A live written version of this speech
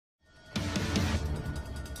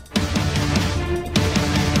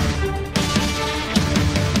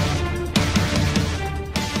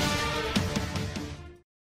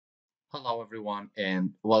everyone,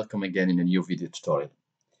 and welcome again in a new video tutorial.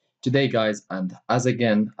 Today, guys, and as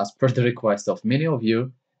per the request of many of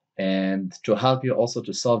you, and to help you also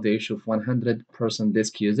to solve the issue of 100%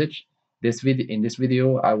 disk usage, in this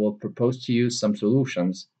video, I will propose to you some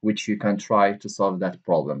solutions which you can try to solve that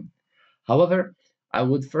problem. However, I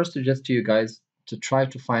would first suggest to you guys to try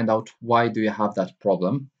to find out why do you have that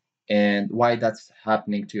problem and why that's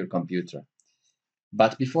happening to your computer.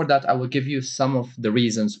 But before that, I will give you some of the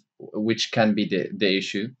reasons which can be the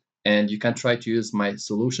issue, and you can try to use my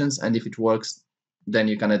solutions, and if it works, then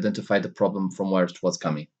you can identify the problem from where it was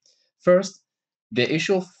coming. First, the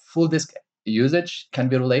issue of full disk usage can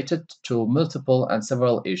be related to multiple and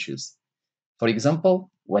several issues. For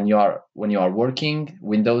example, when you are working,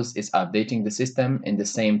 Windows is updating the system in the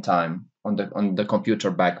same time on the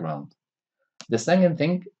computer background. The second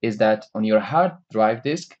thing is that on your hard drive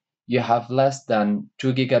disk, you have less than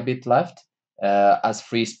 2 gigabit left as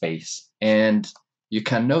free space. And you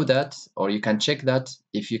can know that, or you can check that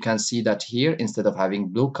if you can see that here, instead of having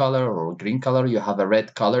blue color or green color, you have a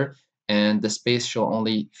red color and the space show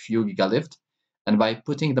only few gigabytes. And by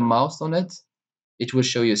putting the mouse on it, it will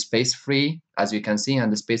show you space free, as you can see,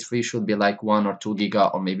 and the space free should be like 1 or 2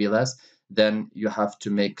 giga or maybe less. Then you have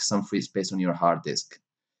to make some free space on your hard disk.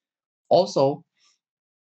 Also,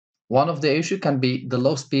 one of the issue can be the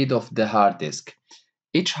low speed of the hard disk.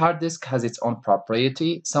 Each hard disk has its own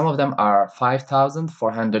propriety. Some of them are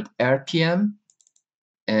 5400 RPM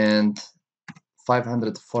and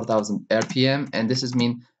 4000 RPM, and this is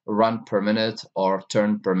mean run per minute or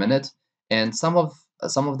turn per minute. And some of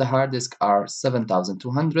the hard disk are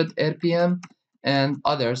 7200 RPM, and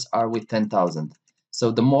others are with 10,000.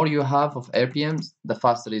 So the more you have of RPMs, the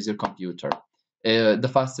faster is your computer, the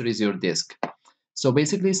faster is your disk. So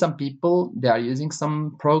basically, some people, they are using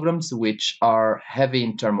some programs which are heavy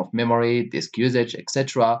in terms of memory, disk usage,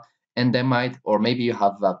 etc. And they might, or maybe you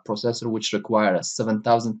have a processor which requires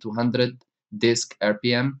 7200 disk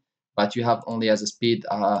RPM, but you have only as a speed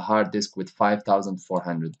a hard disk with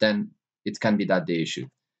 5400. Then it can be that the issue.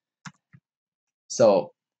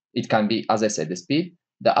 So it can be, as I said, the speed.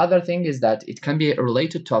 The other thing is that it can be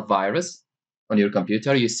related to a virus on your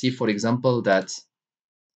computer. You see, for example, that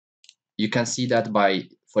you can see that by,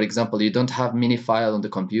 for example, you don't have many files on the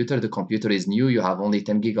computer is new, you have only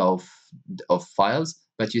 10 gig of files,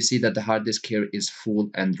 but you see that the hard disk here is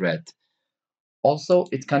full and red. Also,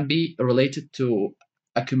 it can be related to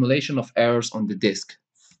accumulation of errors on the disk,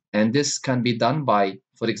 and this can be done by,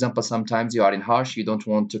 for example, sometimes you are in harsh, you don't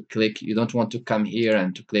want to come here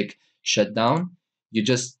and to click shutdown.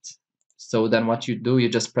 So then what you do, you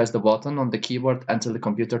just press the button on the keyboard until the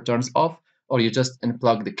computer turns off, or you just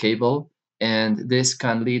unplug the cable, and this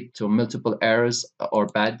can lead to multiple errors or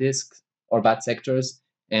bad disks or bad sectors,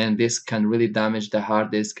 and this can really damage the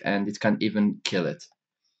hard disk and it can even kill it.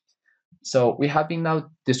 So we have been now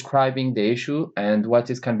describing the issue and what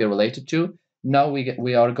it can be related to. Now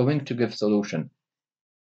we are going to give solution.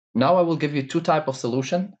 Now I will give you two type of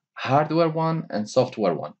solution, hardware one and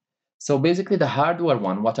software one. So basically the hardware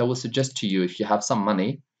one, what I will suggest to you, if you have some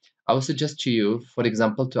money, I will suggest to you, for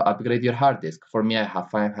example, to upgrade your hard disk. For me, I have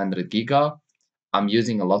 500 giga. I'm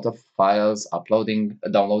using a lot of files,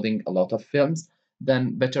 downloading a lot of films.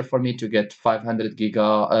 Then better for me to get 500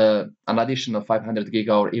 giga, an additional 500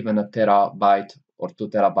 giga, or even a terabyte or 2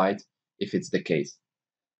 terabyte if it's the case.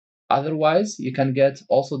 Otherwise, you can get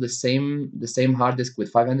also the same hard disk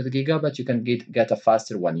with 500 giga, but you can get a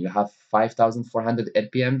faster one. You have 5400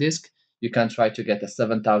 RPM disk, you can try to get a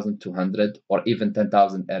 7200 or even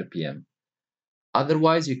 10,000 RPM.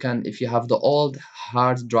 Otherwise, you can, if you have the old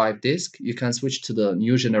hard drive disk, you can switch to the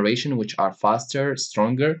new generation, which are faster,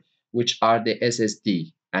 stronger, which are the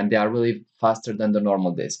SSD, and they are really faster than the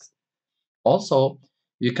normal disks. Also,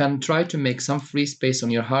 you can try to make some free space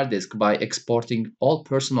on your hard disk by exporting all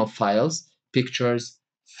personal files, pictures,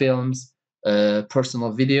 films,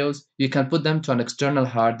 personal videos. You can put them to an external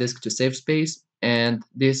hard disk to save space, and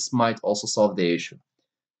this might also solve the issue.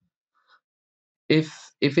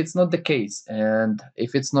 If it's not the case, and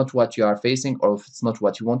if it's not what you are facing, or if it's not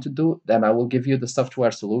what you want to do, then I will give you the software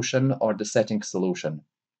solution or the setting solution.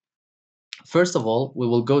 First of all, we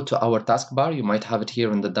will go to our taskbar. You might have it here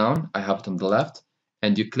on the down. I have it on the left.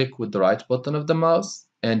 And you click with the right button of the mouse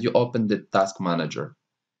and you open the task manager.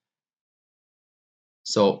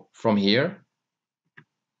 So from here,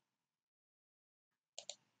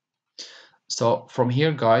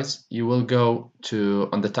 guys, you will go to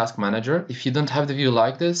on the task manager. If you don't have the view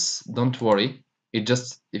like this, don't worry.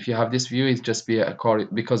 If you have this view, it's just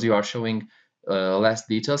because you are showing less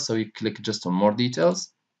details. So you click just on more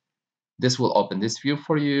details. This will open this view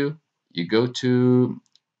for you. You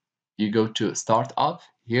you go to Start Up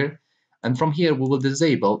here, and from here we will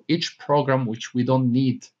disable each program which we don't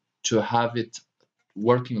need to have it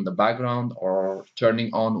working in the background or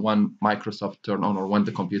turning on when Microsoft turn on or when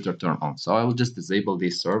the computer turn on. So I will just disable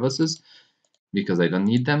these services because I don't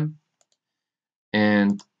need them,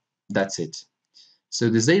 and that's it. So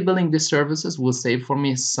disabling these services will save for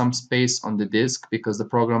me some space on the disk because the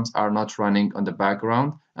programs are not running on the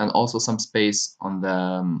background, and also some space on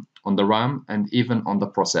the RAM and even on the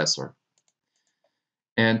processor.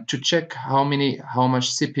 And to check how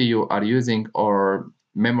much CPU are using or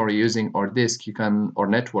memory using or disk, you can, or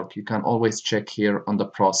network, you can always check here on the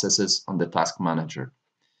processes on the task manager.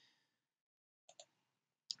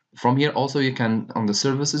 From here also you can, on the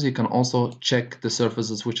services, you can also check the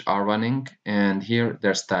services which are running and here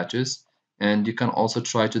their status, and you can also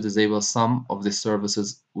try to disable some of the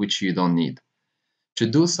services which you don't need. To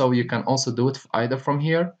do so, you can also do it either from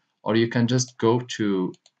here, or you can just go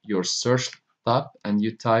to your search tab and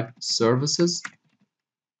you type services.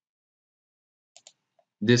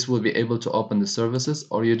 This will be able to open the services,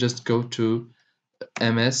 or you just go to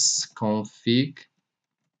msconfig,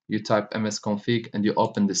 you type msconfig and you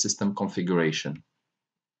open the system configuration.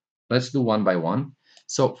 Let's do one by one.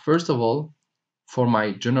 So first of all, for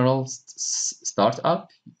my general startup,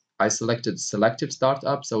 I selected selective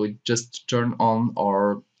startup, so it just turn on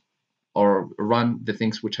or run the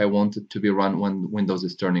things which I wanted to be run when Windows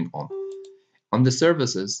is turning on. On the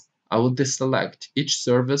services, I will deselect each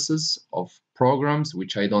services of programs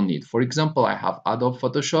which I don't need. For example, I have Adobe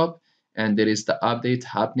Photoshop and there is the update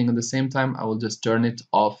happening at the same time. I will just turn it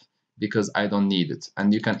off because I don't need it.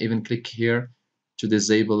 And you can even click here to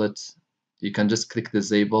disable it. You can just click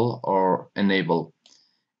disable or enable.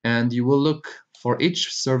 And you will look for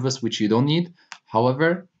each service which you don't need.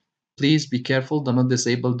 However, please be careful, do not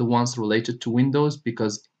disable the ones related to Windows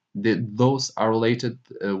because those are related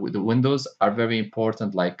with the Windows are very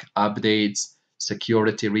important, like updates,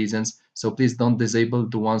 security reasons. So please don't disable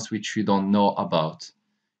the ones which you don't know about.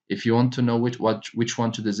 If you want to know which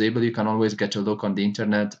one to disable, you can always get a look on the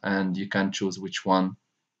internet and you can choose which one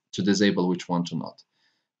to disable, which one to not.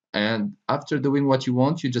 And after doing what you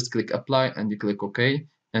want, you just click apply and you click OK,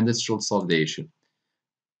 and this should solve the issue.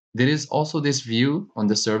 There is also this view on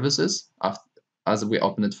the services as we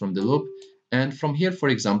open it from the loop. And from here, for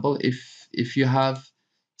example, if you have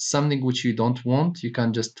something which you don't want, you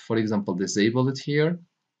can just, for example, disable it here.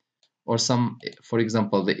 Or for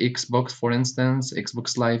example, the Xbox, for instance,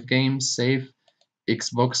 Xbox Live Games, Save,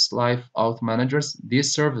 Xbox Live Out Managers.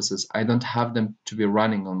 These services, I don't have them to be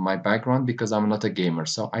running on my background because I'm not a gamer,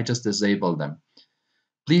 so I just disable them.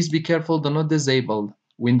 Please be careful, do not disable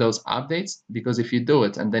Windows updates, because if you do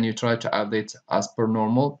it and then you try to update as per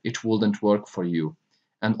normal, it wouldn't work for you.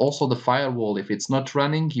 And also the firewall, if it's not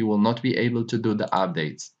running, you will not be able to do the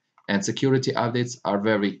updates. And security updates are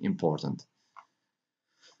very important.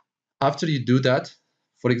 After you do that,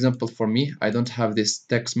 for example, for me, I don't have this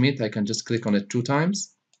TechSmith. I can just click on it 2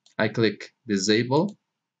 times. I click disable.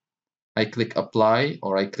 I click apply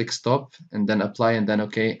or I click stop and then apply and then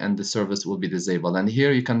OK, and the service will be disabled. And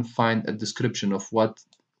here you can find a description of what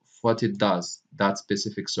it does, that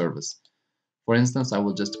specific service. For instance, I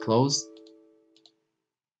will just close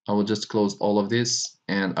all of this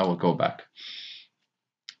and I will go back.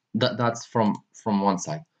 That's from one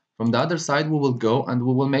side. From the other side, we will go and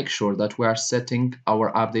we will make sure that we are setting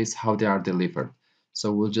our updates how they are delivered.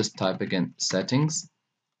 So we'll just type again settings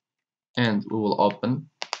and we will open,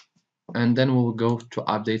 and then we will go to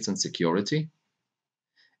updates and security.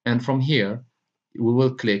 And from here, we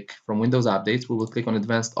will click from Windows Updates, we will click on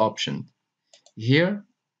Advanced Option. Here,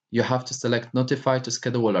 you have to select Notify to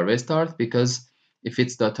schedule a restart, because if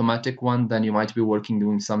it's the automatic one, then you might be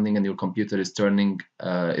doing something and your computer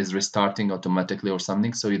is restarting automatically or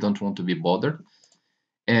something, so you don't want to be bothered.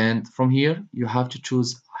 And from here, you have to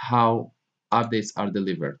choose how updates are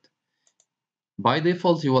delivered. By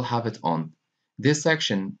default, you will have it on. This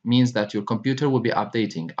section means that your computer will be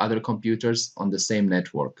updating other computers on the same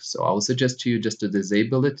network. So I would suggest to you just to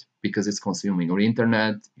disable it because it's consuming your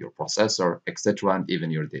internet, your processor, etc., and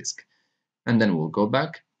even your disk. And then we'll go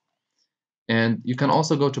back. And you can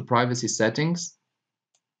also go to privacy settings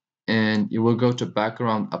and you will go to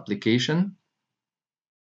background application.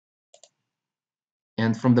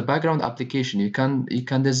 And from the background application, you can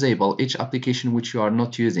disable each application which you are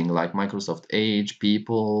not using, like Microsoft Edge,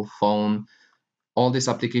 People, Phone. All these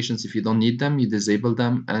applications, if you don't need them, you disable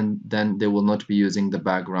them, and then they will not be using the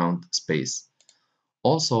background space.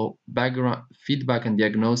 Also, background feedback and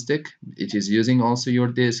diagnostic, it is using also your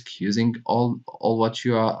disk, using all what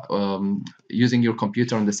you are using your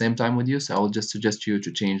computer on the same time with you. So I will just suggest you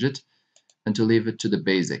to change it and to leave it to the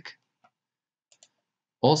basic.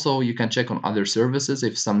 Also, you can check on other services.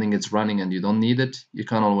 If something is running and you don't need it, you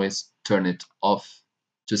can always turn it off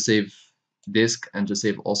to save disk and to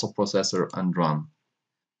save also processor and RAM.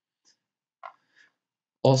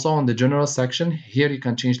 Also on the general section, here you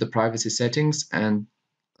can change the privacy settings and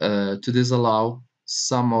to disallow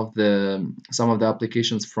some of the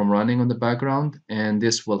applications from running on the background, and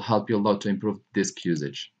this will help you a lot to improve disk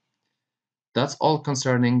usage. That's all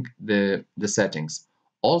concerning the settings.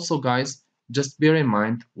 Also, guys, just bear in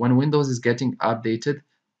mind when Windows is getting updated,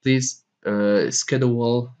 please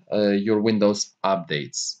schedule your Windows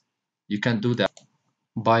updates. You can do that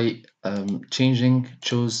by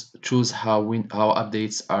choose how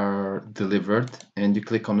updates are delivered, and you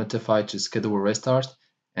click on notify to schedule restart,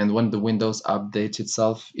 and when the Windows updates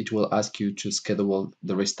itself, it will ask you to schedule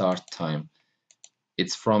the restart time.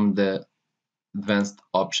 It's from the advanced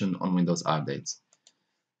option on Windows updates.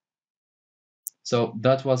 So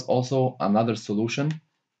that was also another solution.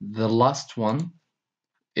 The last one,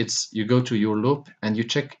 it's you go to your loop and you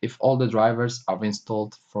check if all the drivers are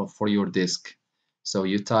installed for your disk. So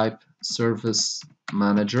you type service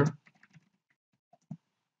manager,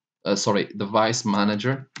 device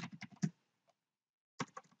manager,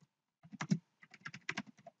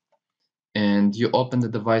 and you open the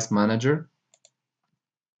device manager.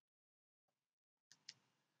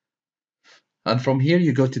 And from here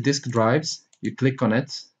you go to disk drives, you click on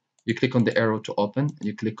it, you click on the arrow to open,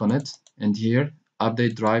 you click on it, and here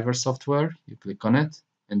update driver software, you click on it,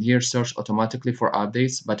 and here search automatically for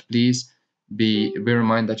updates, but please bear in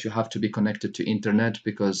mind that you have to be connected to internet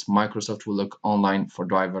because Microsoft will look online for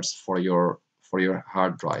drivers for your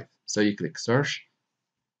hard drive. So you click search,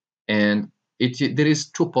 and there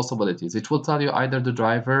is two possibilities. It will tell you either the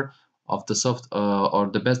driver of the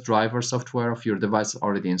or the best driver software of your device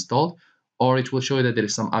already installed, or it will show you that there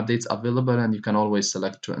is some updates available and you can always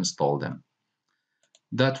select to install them.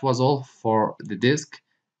 That was all for the disk.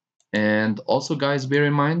 And also, guys, bear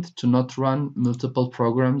in mind to not run multiple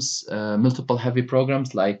programs, multiple heavy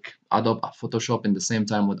programs like Adobe Photoshop in the same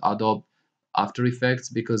time with Adobe After Effects,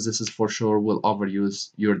 because this is for sure will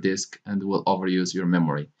overuse your disk and will overuse your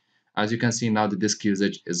memory. As you can see now, the disk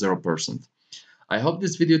usage is 0%. I hope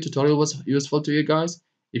this video tutorial was useful to you guys.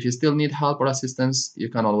 If you still need help or assistance, you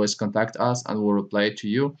can always contact us and we'll reply to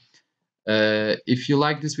you. If you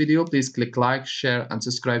like this video, please click like, share, and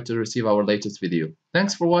subscribe to receive our latest video.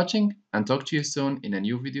 Thanks for watching, and talk to you soon in a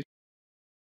new video.